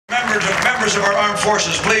members of our armed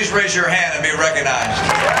forces, please raise your hand and be recognized.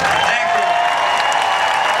 Thank you.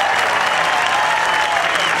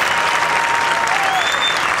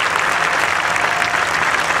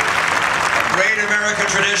 A great American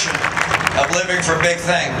tradition of living for big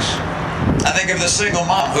things. I think of the single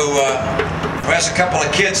mom who has a couple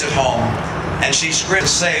of kids at home, and she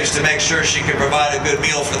saves to make sure she can provide a good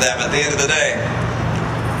meal for them at the end of the day.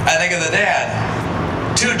 I think of the dad,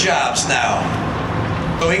 2 jobs now,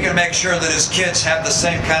 so he can make sure that his kids have the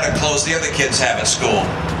same kind of clothes the other kids have at school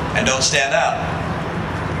and don't stand out.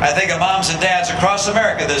 I think of moms and dads across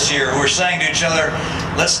America this year who are saying to each other,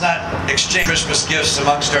 let's not exchange Christmas gifts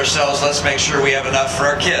amongst ourselves, let's make sure we have enough for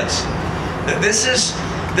our kids. This is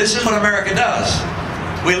what America does.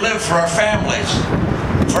 We live for our families,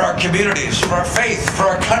 for our communities, for our faith, for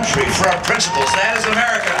our country, for our principles. That is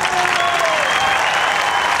America.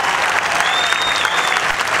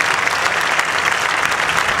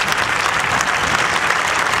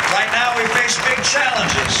 Right now we face big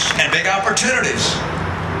challenges and big opportunities.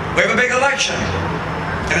 We have a big election.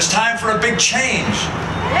 And it's time for a big change,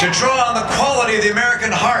 to draw on the quality of the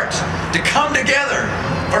American heart, to come together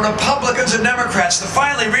for Republicans and Democrats, to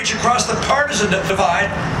finally reach across the partisan divide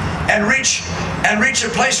and reach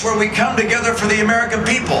a place where we come together for the American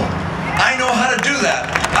people. I know how to do that.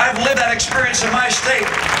 I've lived that experience in my state.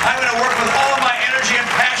 I'm going to work with all of my energy and